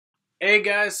Hey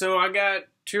guys, so I got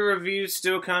two reviews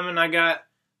still coming. I got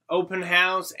Open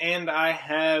House and I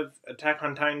have Attack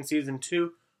on Titan Season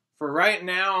 2. For right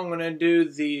now, I'm going to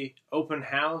do the Open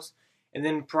House, and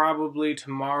then probably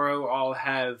tomorrow I'll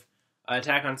have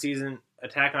Attack on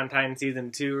Titan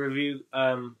Season 2 review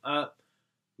up.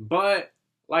 But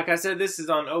like I said, this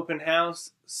is on Open House.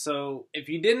 So if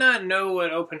you did not know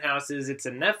what Open House is, it's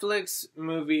a Netflix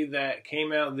movie that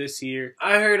came out this year.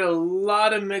 I heard a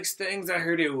lot of mixed things. I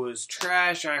heard it was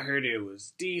trash. I heard it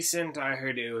was decent. I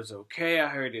heard it was okay. I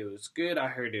heard it was good. I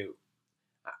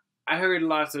heard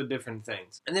lots of different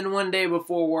things. And then one day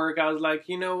before work, I was like,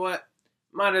 you know what?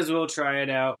 Might as well try it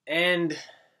out. And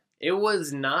it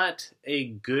was not a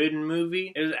good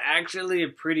movie. It was actually a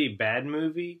pretty bad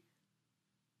movie.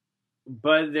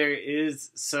 But there is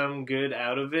some good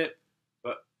out of it.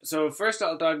 So first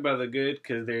I'll talk about the good,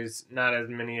 because there's not as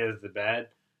many as the bad.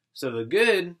 So the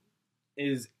good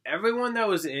is everyone that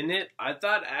was in it, I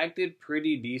thought acted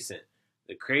pretty decent.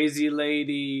 The crazy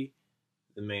lady,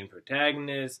 the main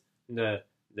protagonist, the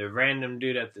random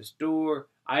dude at the store.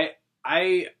 I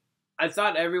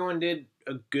thought everyone did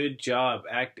a good job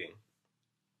acting.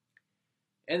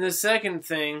 And the second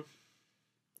thing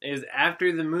is,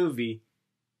 after the movie,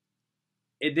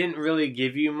 it didn't really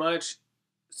give you much,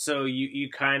 so you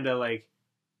kind of like,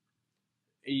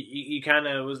 you kind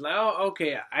of was like, oh,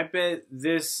 okay, I bet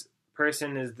this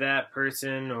person is that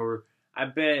person, or I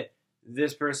bet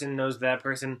this person knows that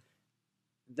person.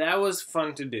 That was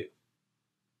fun to do.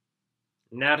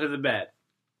 Now to the bad.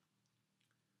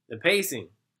 The pacing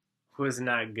was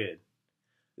not good.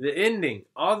 The ending,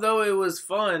 although it was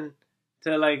fun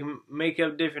to like make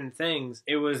up different things,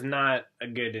 it was not a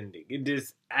good ending. It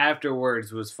just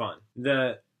afterwards was fun.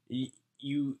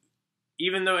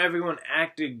 Even though everyone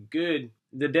acted good,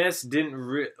 the deaths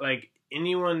didn't like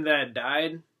anyone that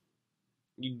died.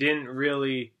 You didn't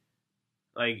really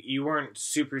like. You weren't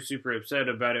super upset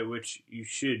about it, which you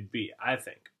should be, I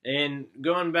think. And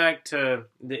going back to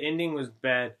the ending was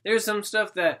bad. There's some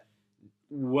stuff that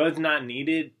was not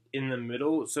needed in the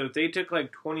middle, so if they took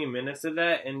like 20 minutes of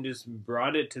that and just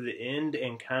brought it to the end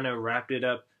and kind of wrapped it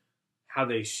up how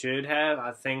they should have,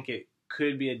 I think it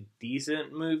could be a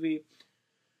decent movie.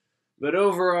 But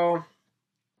overall,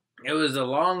 it was a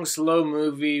long, slow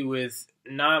movie with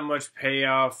not much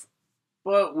payoff,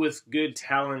 but with good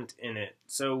talent in it.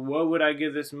 So what would I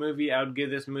give this movie? I would give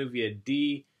this movie a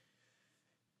D.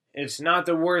 It's not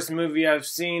the worst movie I've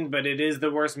seen, but it is the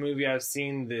worst movie I've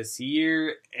seen this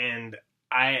year, and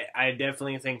I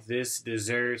definitely think this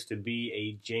deserves to be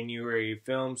a January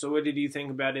film. So what did you think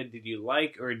about it? Did you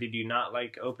like or did you not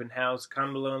like Open House?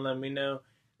 Comment below and let me know.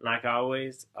 Like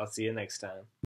always, I'll see you next time.